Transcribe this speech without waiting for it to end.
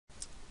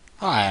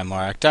Hi, I'm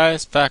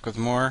morakdais, back with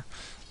more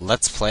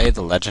Let's Play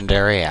the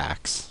Legendary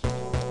Axe.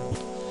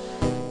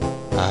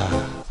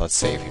 Let's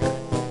save here.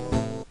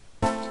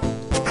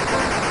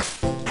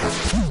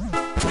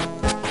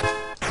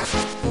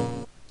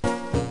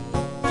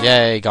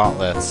 Yay,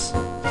 gauntlets.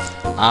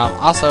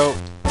 Also,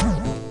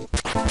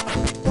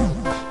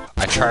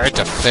 I tried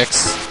to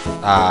fix,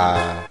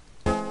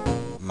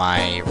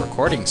 my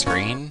recording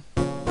screen,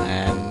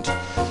 and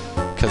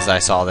because I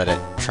saw that it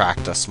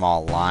tracked a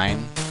small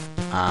line,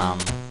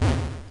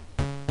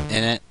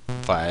 in it,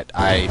 but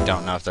I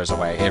don't know if there's a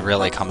way. It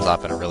really comes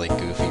up in a really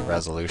goofy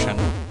resolution,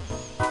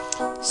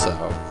 so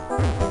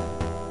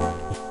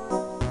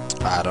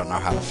I don't know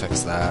how to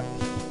fix that.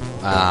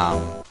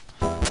 I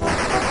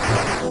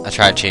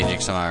tried changing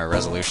some of my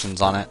resolutions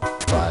on it,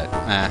 but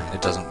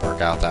it doesn't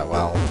work out that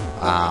well.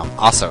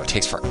 Also, it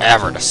takes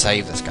forever to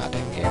save this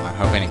goddamn game. I'm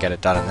hoping to get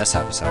it done in this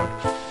episode,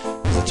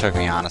 because it took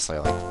me honestly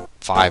like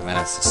 5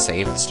 minutes to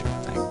save the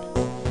stupid thing,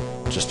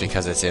 just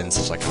because it's in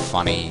such like a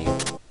funny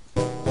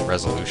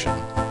resolution.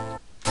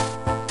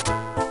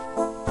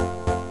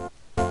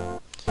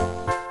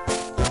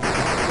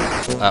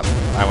 Oh,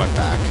 I went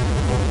back.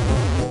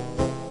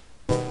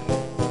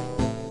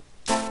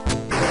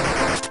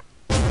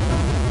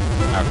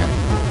 Okay,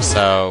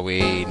 so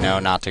we know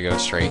not to go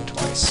straight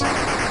twice.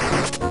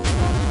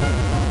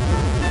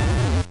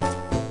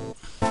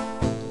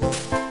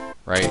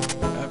 Right?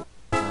 Or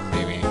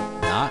maybe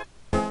not.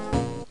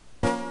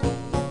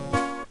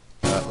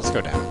 Let's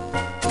go down.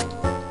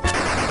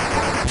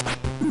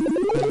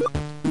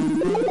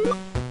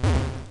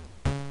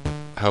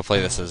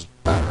 Hopefully this is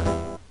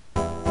better.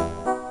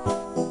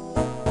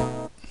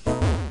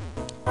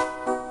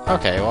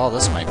 Okay, well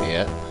this might be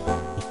it.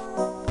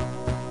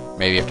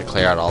 Maybe you have to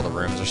clear out all the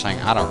rooms or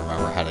something. I don't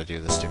remember how to do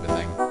this stupid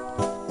thing.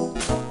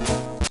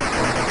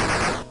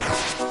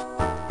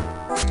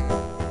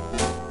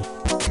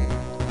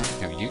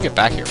 No, you get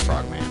back here,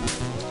 Frogman.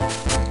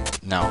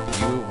 No,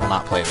 you will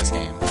not play this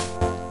game.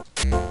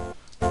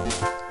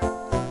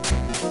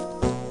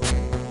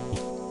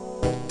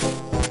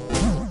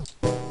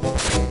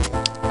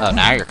 Oh,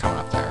 now you're coming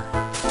up there.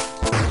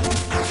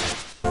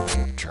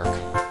 Jerk.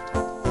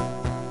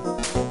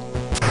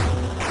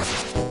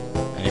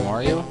 Any more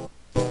of you?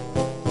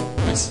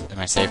 Am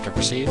I safe to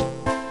proceed?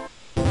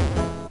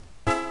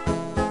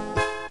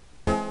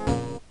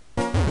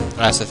 I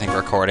also think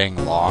recording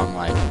long,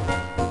 like,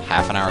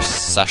 half-an-hour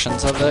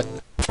sessions of it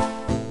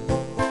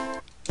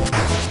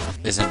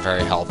isn't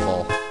very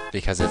helpful,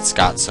 because it's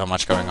got so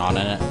much going on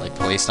in it. Like,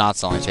 Police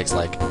Knots only takes,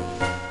 like,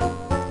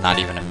 not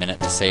even a minute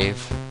to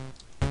save.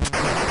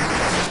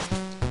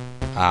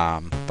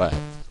 But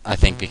I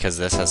think because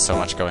this has so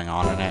much going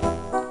on in it,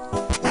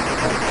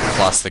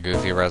 plus the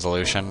goofy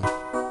resolution,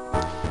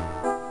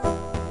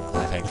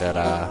 I think that,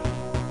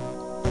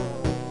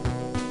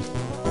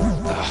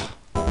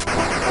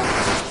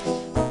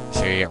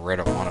 so you get rid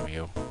of one of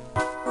you.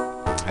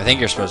 I think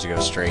you're supposed to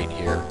go straight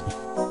here,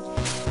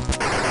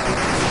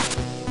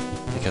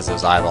 because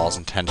those eyeballs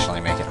intentionally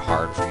make it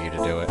hard for you to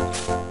do it.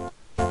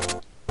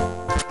 I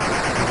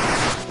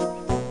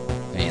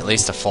mean, at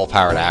least a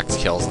full-powered axe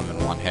kills them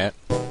in one hit.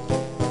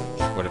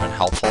 Would have been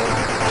helpful during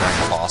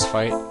the boss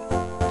fight,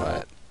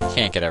 but you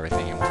can't get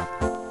everything you want.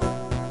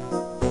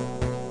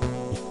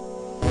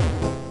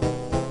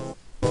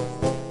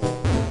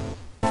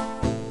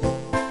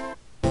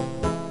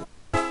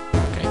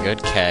 Okay,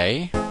 good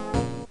K.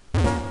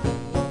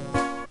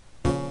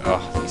 Oh,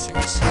 these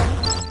things.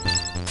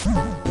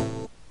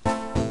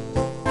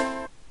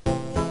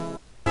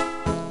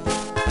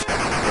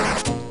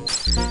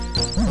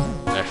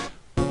 Ugh.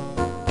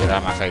 Get out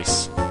of my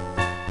face.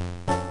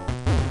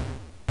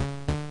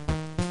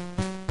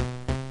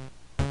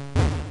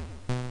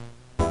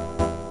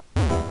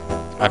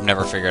 I've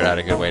never figured out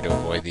a good way to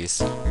avoid these.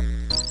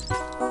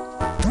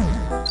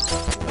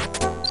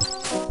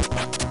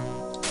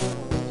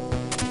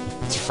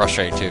 It's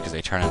frustrating too because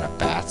they turn into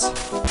bats.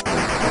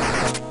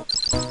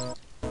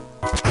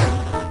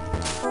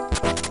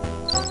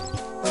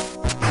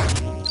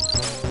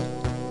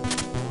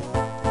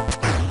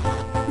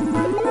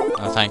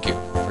 Oh, thank you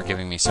for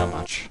giving me so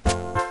much.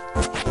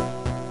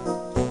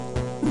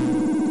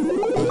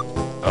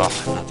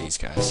 Ugh, not these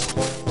guys.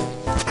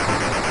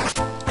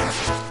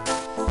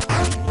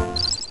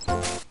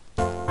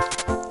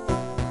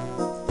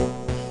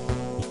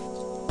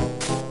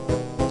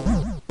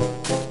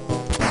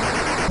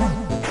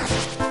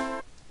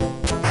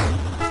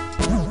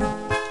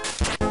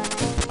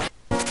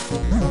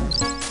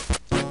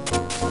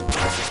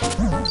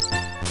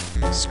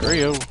 Screw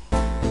you.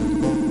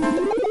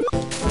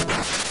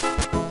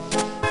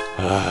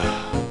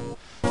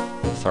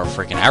 Throw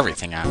freaking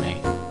everything at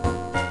me.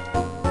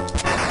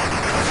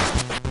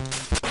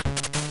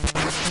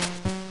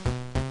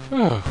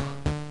 Whew.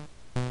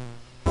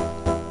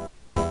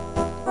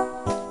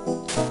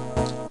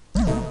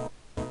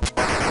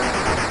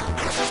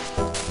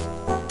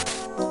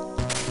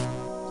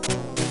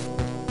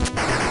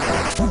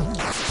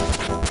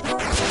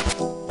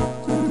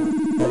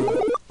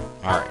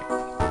 Alright.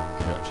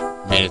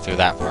 Good. Made it through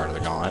that part of the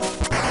gauntlet.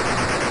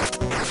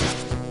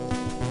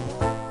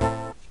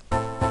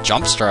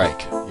 Jump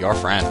Strike, your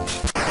friend.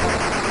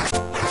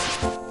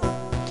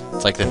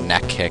 It's like the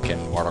neck kick in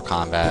Mortal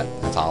Kombat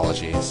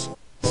Mythologies,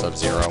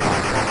 Sub-Zero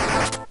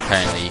one.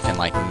 Apparently you can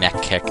like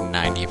neck kick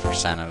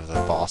 90% of the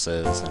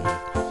bosses and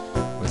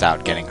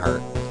without getting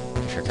hurt,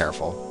 if you're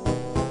careful.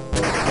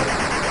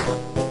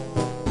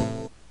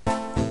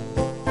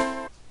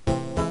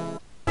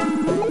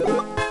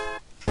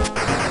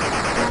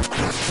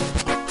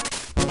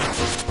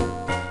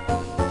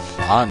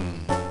 Fun.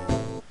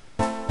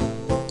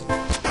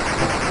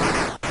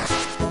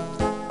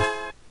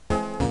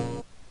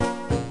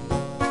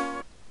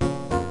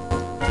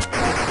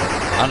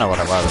 I don't know what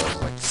I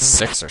was like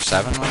 6 or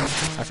 7 when I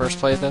first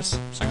played this,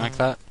 something like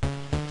that.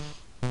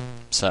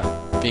 So,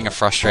 being a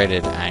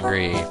frustrated,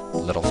 angry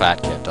little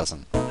fat kid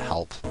doesn't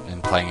help in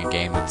playing a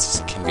game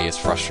that can be as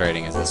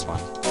frustrating as this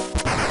one.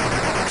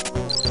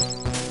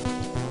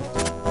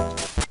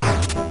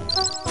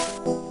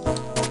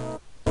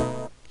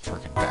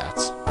 Frickin'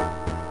 bats.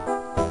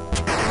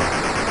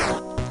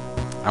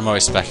 I'm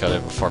always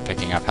speculative before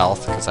picking up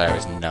health, because I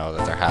always know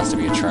that there has to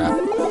be a trap,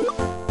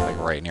 like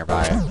right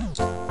nearby it.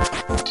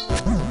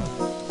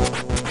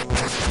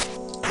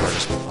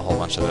 A whole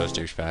bunch of those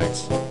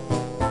douchebags.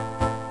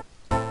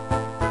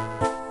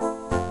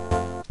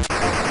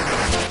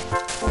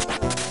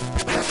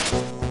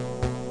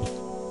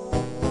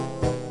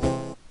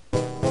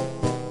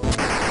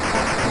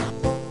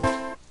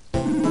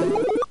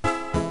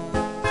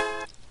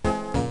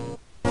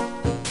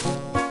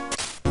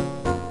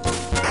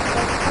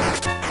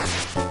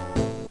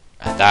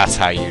 And that's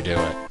how you do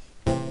it.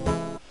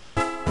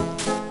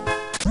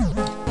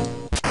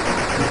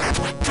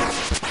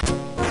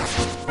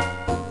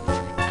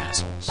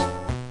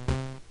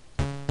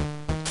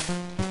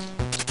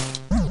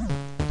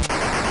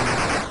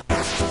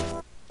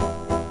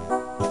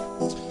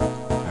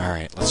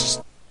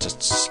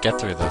 Get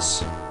through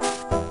this.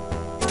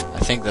 I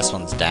think this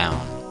one's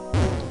down,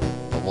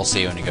 but we'll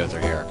see when you go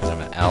through here, because I'm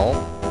at L.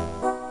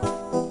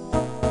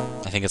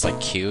 I think it's like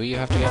Q you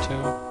have to get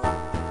to.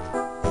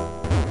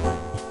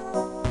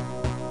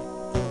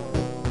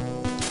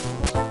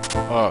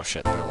 Oh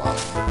shit, there are a lot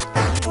of them.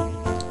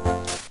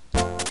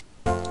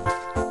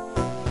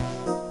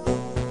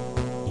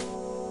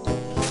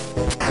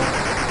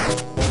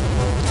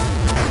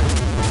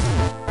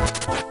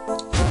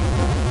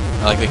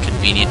 I like the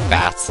convenient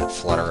bats that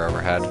flutter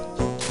overhead.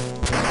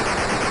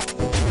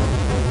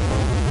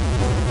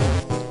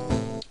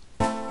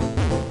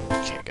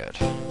 Okay, good.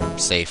 I'm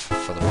safe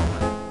for the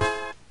moment.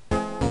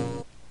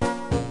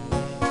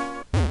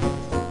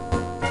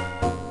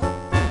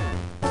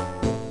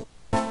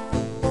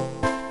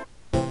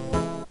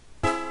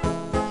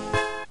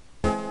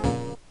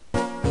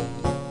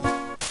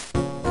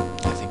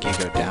 I think you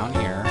go down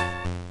here.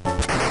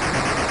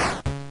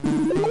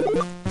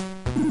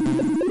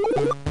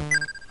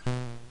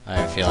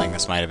 Feeling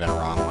this might have been a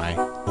wrong way,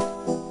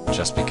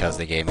 just because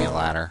they gave me a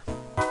ladder.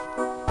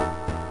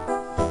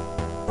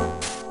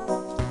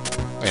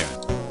 Wait a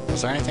minute,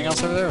 was there anything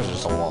else over there, or was it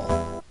just a wall?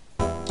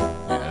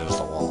 Yeah, it was just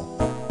a wall.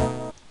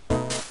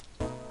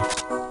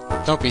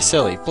 Don't be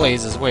silly,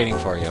 Blaze is waiting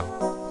for you.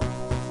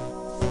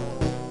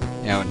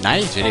 You know,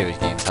 90s video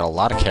games had a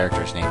lot of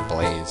characters named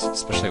Blaze,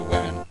 especially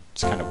women.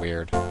 It's kind of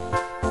weird.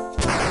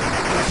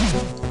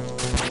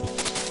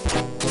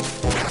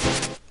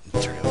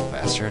 Dirty little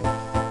bastard.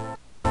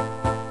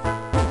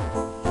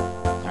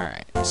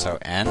 So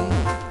N,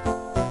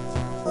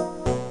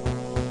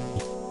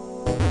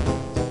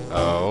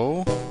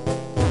 O,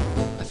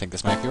 I think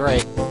this might be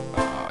right.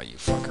 Oh, you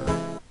fucker.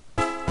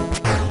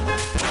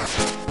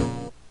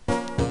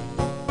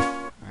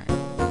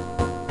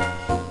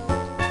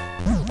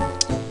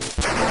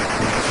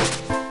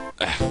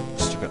 Alright.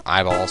 Stupid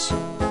eyeballs.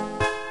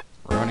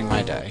 Ruining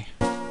my day.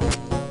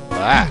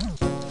 Ah!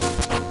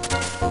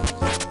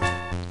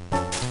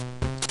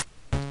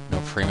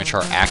 No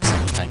premature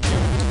accent, thank you.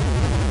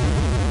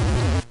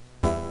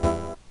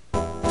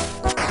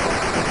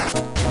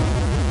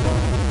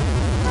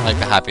 I like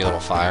the happy little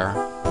fire.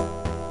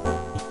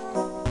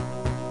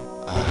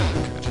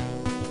 Good.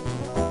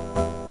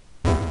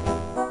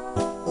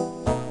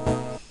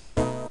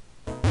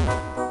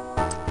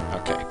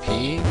 Okay,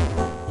 P.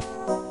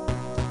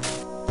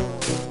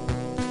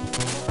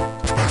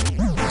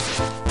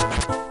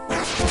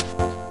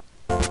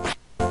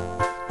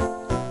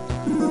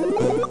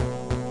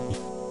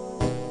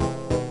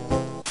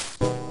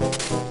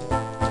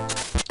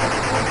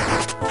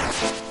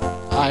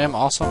 I am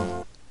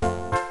awesome.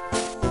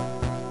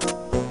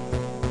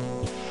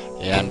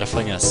 Yeah, I'm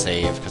definitely gonna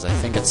save, because I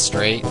think it's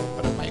straight,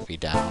 but it might be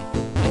down.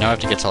 I know I have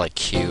to get to, like,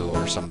 Q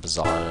or some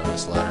bizarre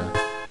letter.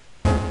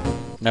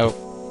 Nope.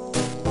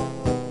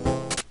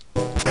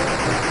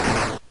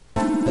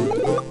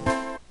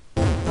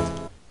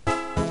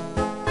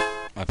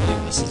 I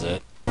believe this is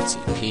it. Let's see,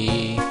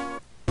 P...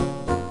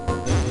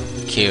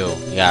 Q,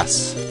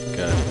 yes,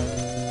 good.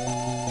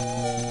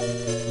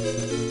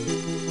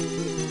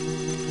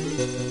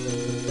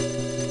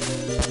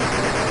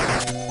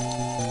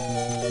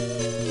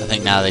 I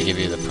think now they give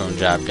you the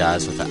Punjab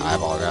guys with the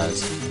eyeball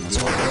guys. And that's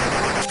what.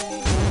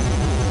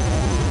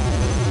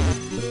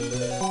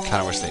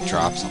 Kinda wish they'd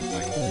drop something.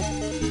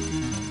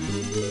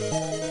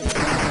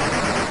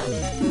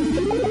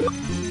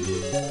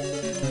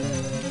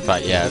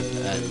 But yeah,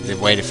 the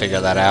way to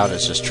figure that out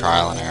is just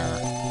trial and error.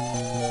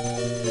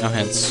 No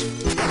hints.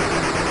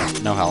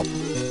 No help.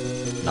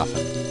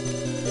 Nothing.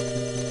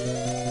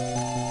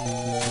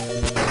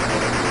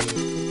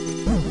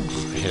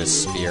 I hit a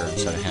spear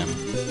instead of him.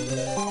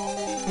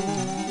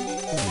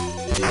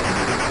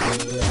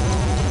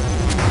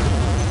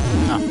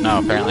 Oh, no,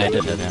 apparently I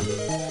did hit him.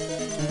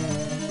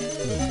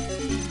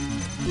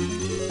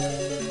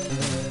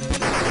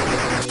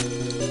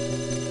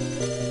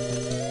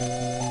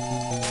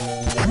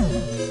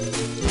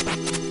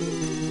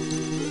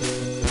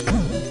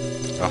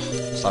 Oh,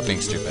 stop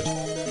being stupid.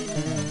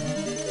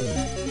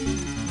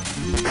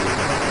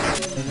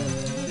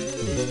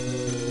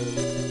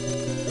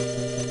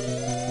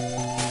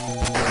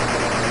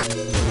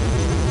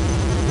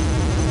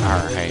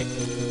 Alright.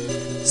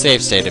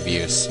 Save state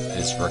abuse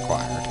is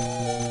required.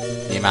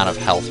 The amount of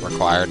health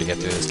required to get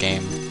through this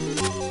game,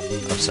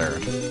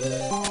 absurd.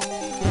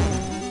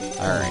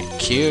 Alright,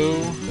 Q.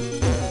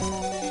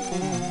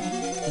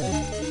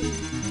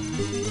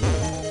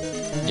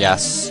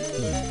 Yes.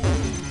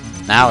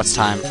 Now it's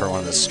time for one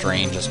of the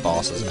strangest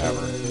bosses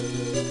ever.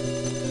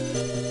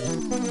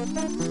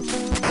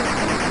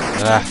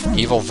 Ugh,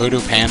 evil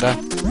voodoo panda.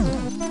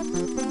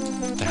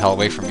 Get the hell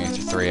away from me with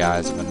your 3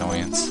 eyes of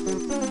annoyance.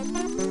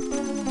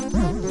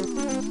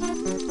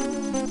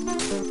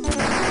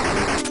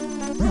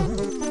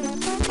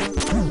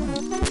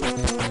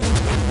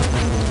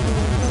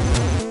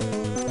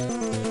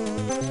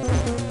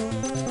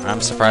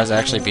 I'm surprised I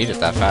actually beat it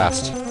that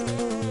fast.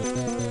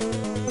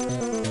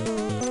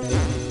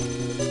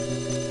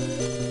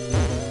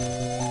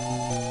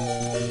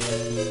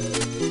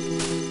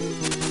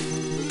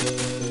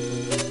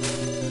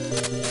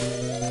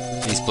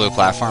 These blue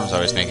platforms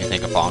always make me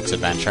think of Bonk's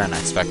Adventure, and I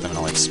expect them to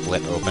like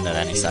split open at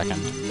any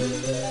second.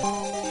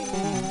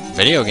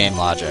 Video game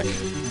logic.